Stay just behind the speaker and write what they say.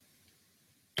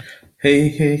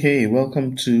Hey,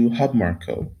 welcome to Hub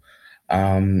Marco,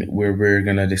 where we're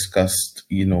gonna discuss,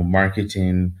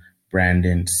 marketing,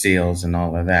 branding, sales, and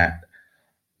all of that.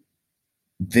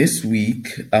 This week,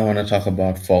 I want to talk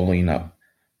about following up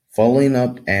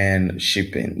and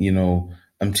shipping.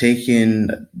 I'm taking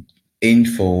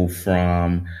info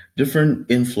from different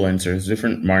influencers,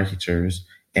 different marketers,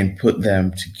 and put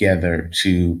them together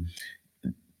to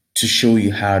show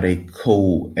you how they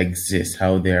coexist,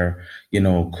 how they're,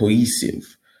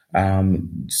 cohesive.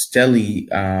 Stelly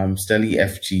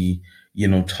FG,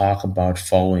 talk about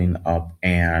following up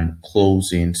and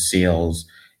closing sales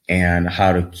and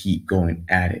how to keep going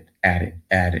at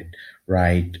it,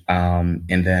 right? And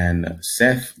then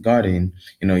Seth Godin,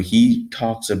 he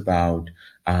talks about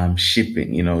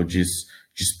shipping,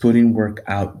 just putting work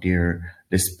out there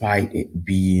despite it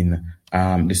being,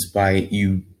 despite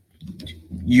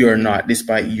you're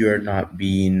not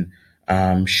being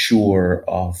sure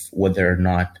of whether or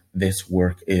not this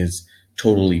work is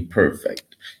totally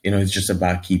perfect. It's just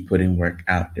about keep putting work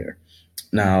out there.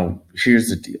 Now, here's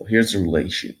the deal. Here's the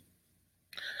relation.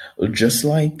 Just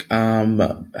like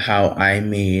how I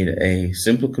made a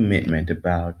simple commitment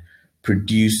about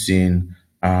producing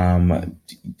an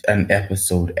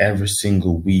episode every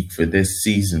single week for this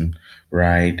season,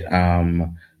 right?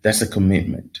 That's a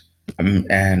commitment.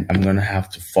 And I'm going to have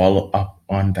to follow up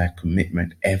on that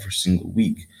commitment every single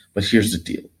week. But here's the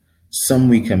deal. Some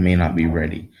week I may not be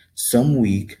ready. Some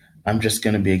week I'm just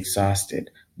going to be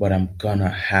exhausted, but I'm going to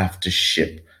have to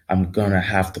ship. I'm going to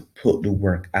have to put the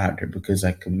work out there because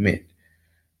I commit.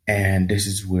 And this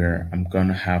is where I'm going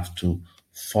to have to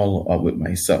follow up with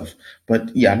myself.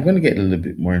 But yeah, I'm going to get a little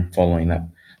bit more in following up.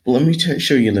 But let me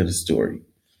show you a little story.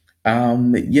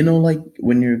 Like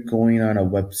when you're going on a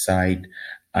website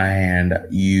and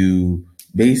you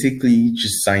basically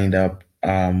just signed up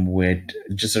with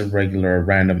just a regular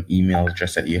random email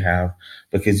address that you have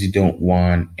because you don't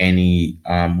want any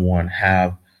one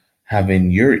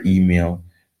having your email,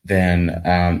 then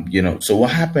so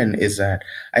what happened is that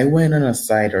I went on a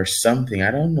site or something,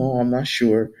 I don't know, I'm not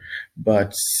sure,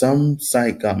 but some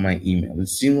site got my email. It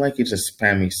seemed like it's a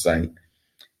spammy site,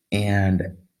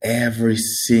 and every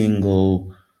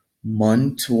single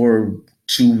month or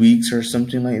 2 weeks or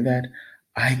something like that,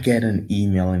 I get an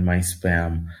email in my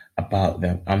spam about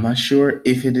them. I'm not sure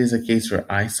if it is a case where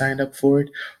I signed up for it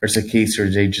or it's a case where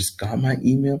they just got my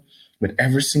email, but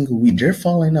every single week they're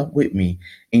following up with me.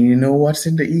 And you know what's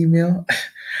in the email?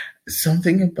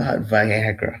 Something about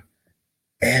Viagra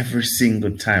every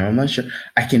single time. I'm not sure.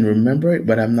 I can remember it,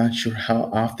 but I'm not sure how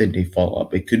often they follow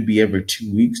up. It could be every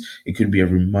 2 weeks, it could be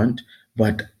every month.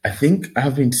 But I think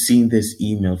I've been seeing this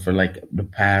email for like the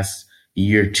past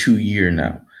year, 2 year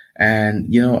now. And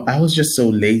I was just so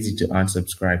lazy to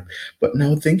unsubscribe. But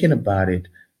now thinking about it,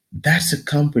 that's a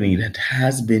company that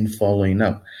has been following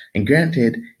up. And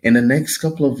granted, in the next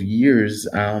couple of years,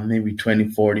 maybe 20,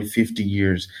 40, 50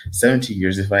 years, 70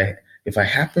 years, if I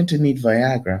happen to need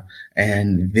Viagra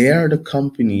and they are the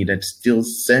company that still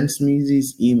sends me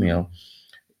these email,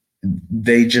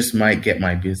 they just might get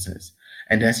my business.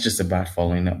 And that's just about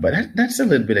following up. But that's a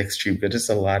little bit extreme because it's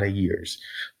a lot of years.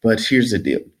 But here's the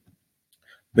deal.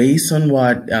 Based on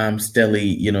what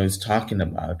Stelly, is talking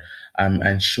about,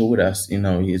 and showed us, in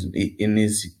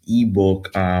his ebook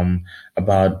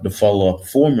about the follow-up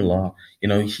formula,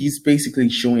 he's basically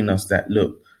showing us that,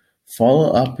 look,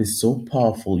 follow up is so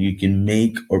powerful. You can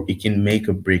make or it can make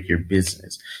or break your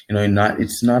business.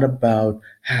 It's not about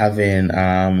having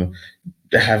a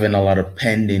lot of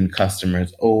pending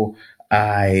customers. Oh,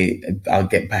 I'll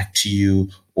get back to you,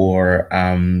 or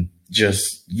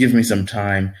just give me some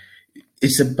time.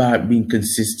 It's about being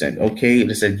consistent. Okay,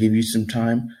 let's say give you some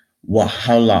time. What?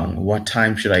 How long? What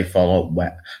time should I follow up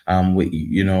with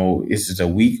you? Is it a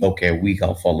week? Okay, a week.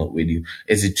 I'll follow up with you.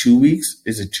 Is it 2 weeks?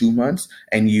 Is it 2 months?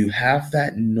 And you have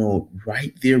that note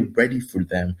right there ready for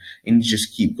them, and you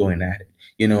just keep going at it.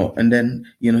 And then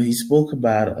he spoke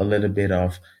about a little bit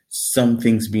of some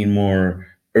things being more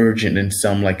urgent than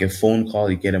some, like a phone call,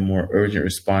 you get a more urgent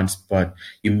response, but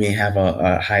you may have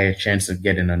a higher chance of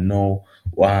getting a no,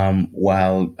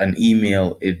 while an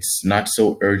email, it's not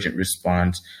so urgent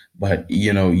response, but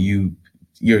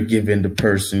you're giving the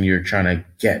person you're trying to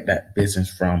get that business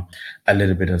from a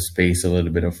little bit of space, a little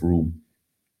bit of room.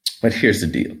 But here's the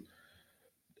deal.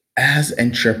 As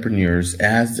entrepreneurs,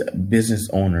 as business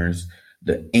owners,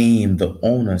 the aim, the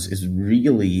onus is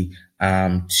really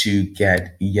to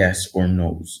get yes or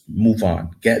no's, move on,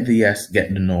 get the yes,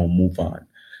 get the no, move on.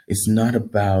 It's not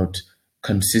about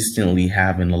consistently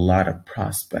having a lot of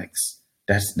prospects.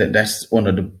 That's one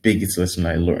of the biggest lessons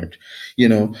I learned, you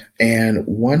know. And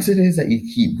once it is that you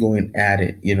keep going at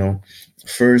it, you know,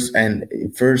 first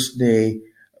day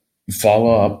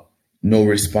follow up, no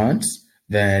response.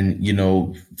 Then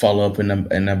follow up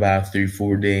in about 3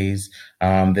 4 days.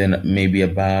 Then maybe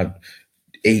about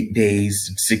 8 days,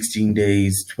 16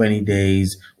 days, 20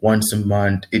 days, once a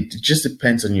month. It just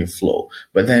depends on your flow.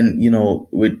 But then,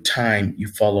 with time, you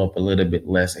follow up a little bit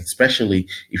less, especially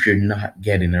if you're not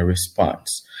getting a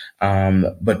response.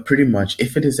 But pretty much,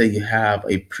 if it is that you have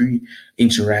a pre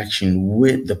interaction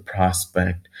with the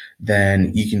prospect,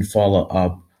 then you can follow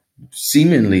up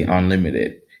seemingly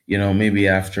unlimited. Maybe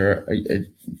after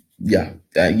yeah,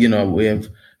 we have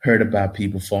heard about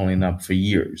people following up for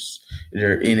years.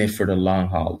 They're in it for the long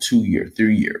haul, 2 years,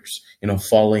 3 years,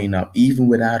 following up even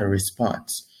without a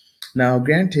response. Now,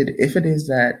 granted, if it is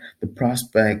that the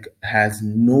prospect has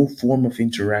no form of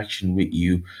interaction with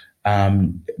you,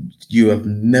 um, you have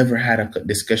never had a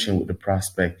discussion with the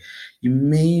prospect, you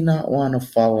may not want to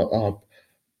follow up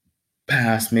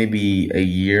past maybe a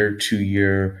year, 2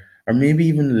 year, or maybe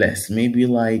even less, maybe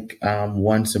like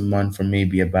once a month for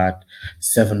maybe about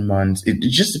 7 months. It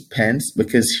just depends,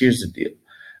 because here's the deal.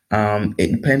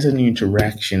 It depends on your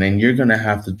interaction, and you're gonna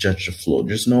have to judge the flow.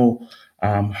 There's no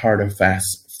hard or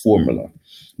fast formula.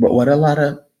 But what a lot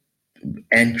of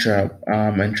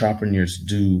entrepreneurs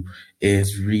do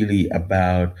is really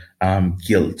about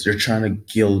guilt. They're trying to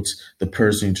guilt the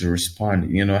person to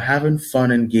respond. Having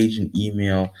fun, engaging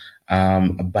email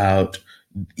about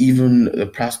even the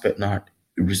prospect not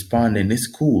responding is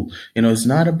cool. It's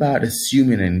not about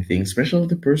assuming anything, especially if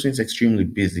the person is extremely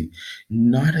busy.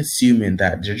 Not assuming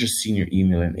that they're just seeing your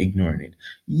email and ignoring it.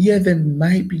 Yeah, they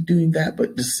might be doing that,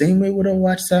 but the same way with a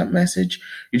WhatsApp message,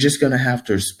 you're just gonna have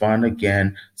to respond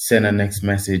again, send a next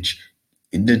message.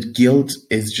 The guilt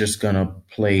is just gonna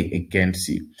play against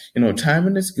you.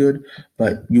 Timing is good,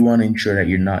 but you want to ensure that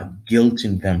you're not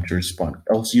guilting them to respond.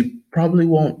 Else you probably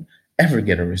won't ever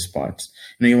get a response.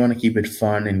 You want to keep it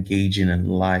fun, engaging, and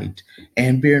light.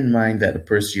 And bear in mind that the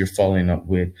person you're following up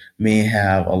with may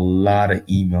have a lot of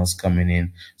emails coming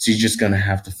in. So you're just gonna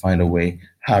have to find a way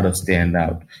how to stand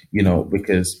out,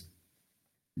 because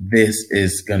this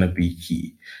is going to be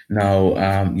key. Now,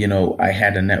 I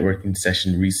had a networking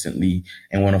session recently,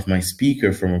 and one of my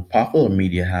speaker from a popular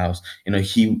media house,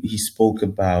 he spoke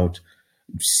about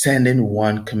sending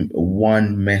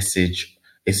one message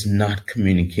is not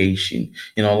communication.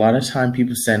 A lot of time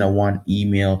people send a one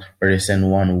email, or they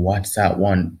send one WhatsApp,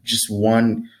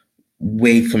 one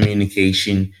way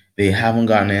communication. They haven't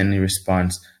gotten any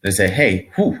response. They say, "Hey,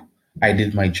 whew, I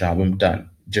did my job. I'm done."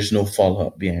 There's no follow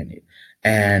up behind it.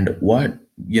 And what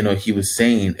he was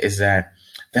saying is that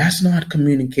that's not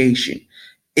communication.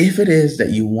 If it is that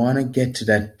you want to get to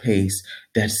that pace,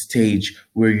 that stage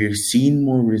where you're seeing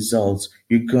more results,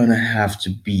 you're gonna have to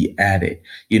be at it.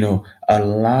 A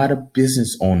lot of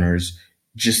business owners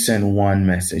just send one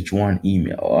message, one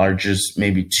email, or just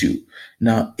maybe two.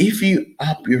 Now, if you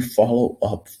up your follow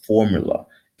up formula,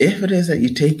 if it is that you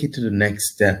take it to the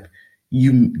next step,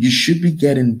 you should be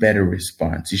getting better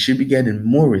response. You should be getting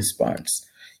more response.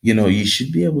 You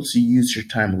should be able to use your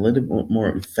time a little bit more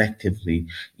effectively,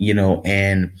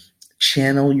 and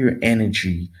channel your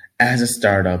energy as a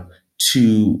startup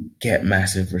to get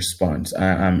massive response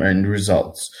and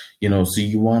results. So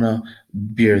you want to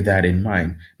bear that in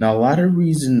mind. Now, a lot of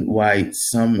reason why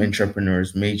some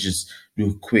entrepreneurs may just do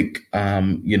a quick,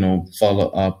 follow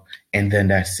up, and then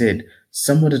that's it.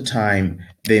 Some of the time,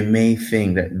 they may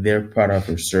think that their product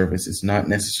or service is not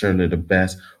necessarily the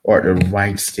best or at the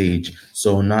right stage.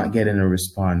 So, not getting a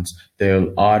response,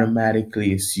 they'll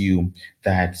automatically assume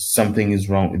that something is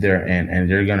wrong with their end, and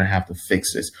they're going to have to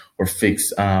fix this, or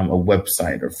fix a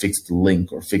website, or fix the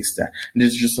link, or fix that. And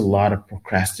there's just a lot of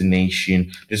procrastination.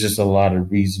 There's just a lot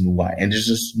of reason why, and there's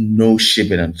just no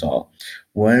shipping at all.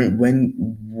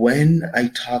 When I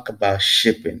talk about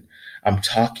shipping, I'm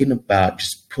talking about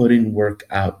just putting work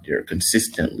out there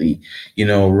consistently,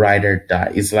 ride or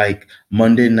die. It's like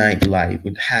Monday Night Live.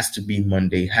 It has to be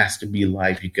Monday, it has to be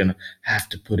live. You're going to have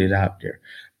to put it out there.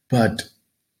 But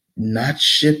not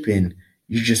shipping,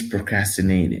 you're just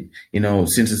procrastinating.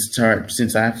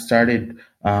 Since I've started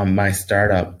my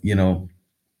startup, to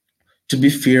be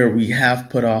fair, we have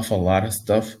put off a lot of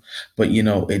stuff, but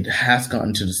it has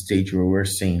gotten to the stage where we're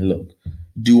saying, look,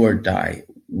 do or die,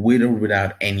 with or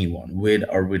without anyone, with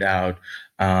or without,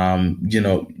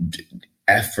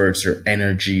 efforts or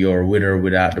energy, or with or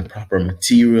without the proper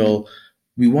material.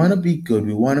 We want to be good.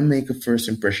 We want to make a first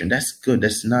impression. That's good.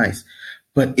 That's nice.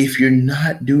 But if you're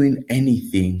not doing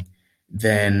anything,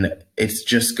 then it's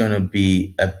just gonna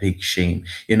be a big shame.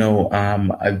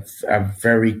 A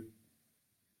very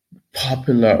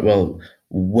popular, well,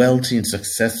 wealthy and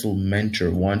successful mentor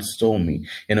once told me,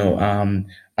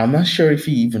 I'm not sure if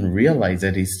he even realized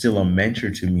that he's still a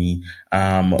mentor to me,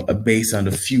 based on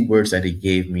the few words that he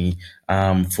gave me,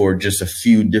 for just a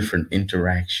few different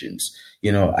interactions.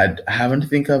 I haven't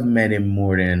think I've met him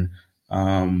more than,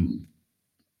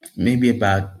 maybe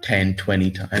about 10,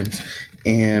 20 times.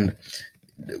 And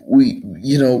the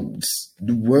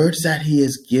words that he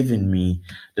has given me,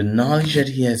 the knowledge that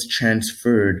he has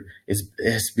transferred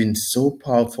has been so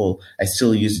powerful. I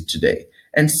still use it today.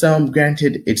 And some,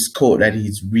 granted, it's code that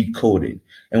he's recoded.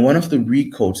 And one of the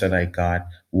recodes that I got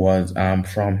was,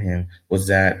 from him, was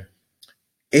that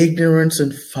ignorance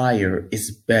and fire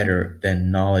is better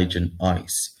than knowledge and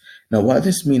ice. Now, what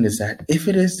this means is that if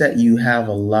it is that you have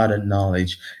a lot of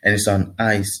knowledge and it's on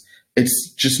ice,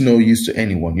 it's just no use to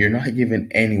anyone. You're not giving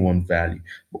anyone value.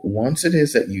 But once it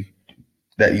is that you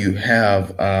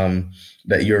have,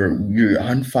 that you're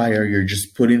on fire, you're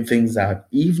just putting things out,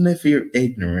 even if you're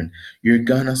ignorant, you're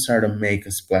gonna start to make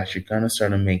a splash, you're gonna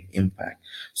start to make impact.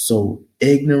 So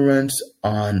ignorance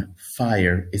on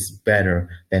fire is better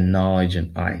than knowledge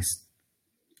and ice.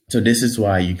 So this is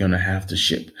why you're gonna have to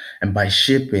ship. And by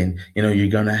shipping, you're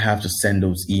gonna have to send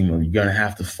those emails. You're gonna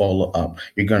have to follow up.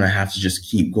 You're gonna have to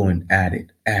just keep going at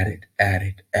it, at it, at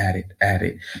it, at it, at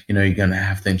it. You're gonna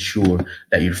have to ensure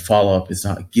that your follow-up is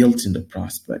not guilting the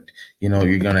prospect.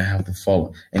 You're gonna have to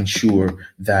ensure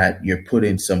that you're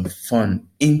putting some fun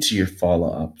into your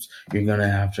follow-ups. You're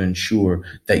gonna have to ensure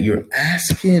that you're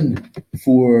asking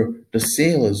for the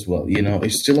sale as well.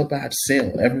 It's still about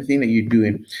sale. Everything that you're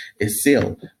doing is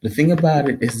sale. The thing about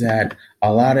it is that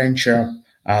a lot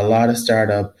of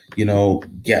startup,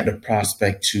 get the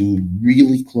prospect to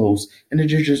really close, and they're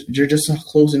just not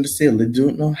closing the sale. They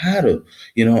don't know how to,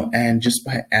 and just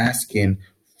by asking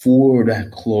for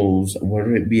that close,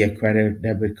 whether it be a credit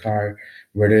debit card,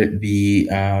 whether it be,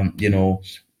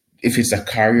 if it's a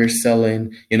car you're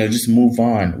selling, just move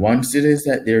on. Once it is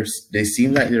that they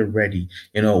seem like they're ready,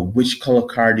 which color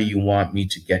car do you want me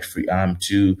to get free,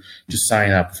 to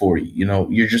sign up for you?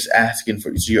 You're just asking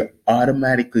for it. So you're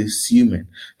automatically assuming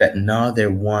that now they're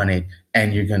wanted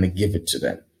and you're gonna give it to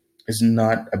them. It's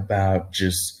not about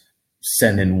just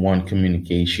sending one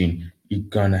communication. You're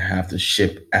gonna have to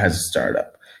ship as a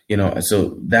startup.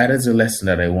 So that is a lesson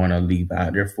that I want to leave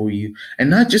out there for you.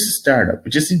 And not just a startup,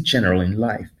 but just in general in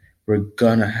life. We're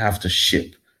gonna have to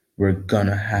ship. We're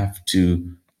gonna have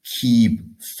to keep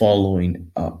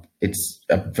following up. It's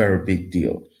a very big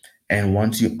deal. And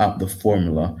once you up the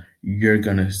formula, you're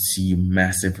gonna see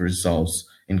massive results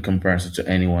in comparison to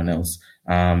anyone else.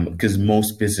 Because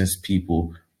most business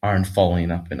people aren't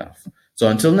following up enough. So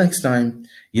until next time,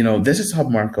 this is Hub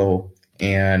Marco,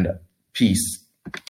 and peace.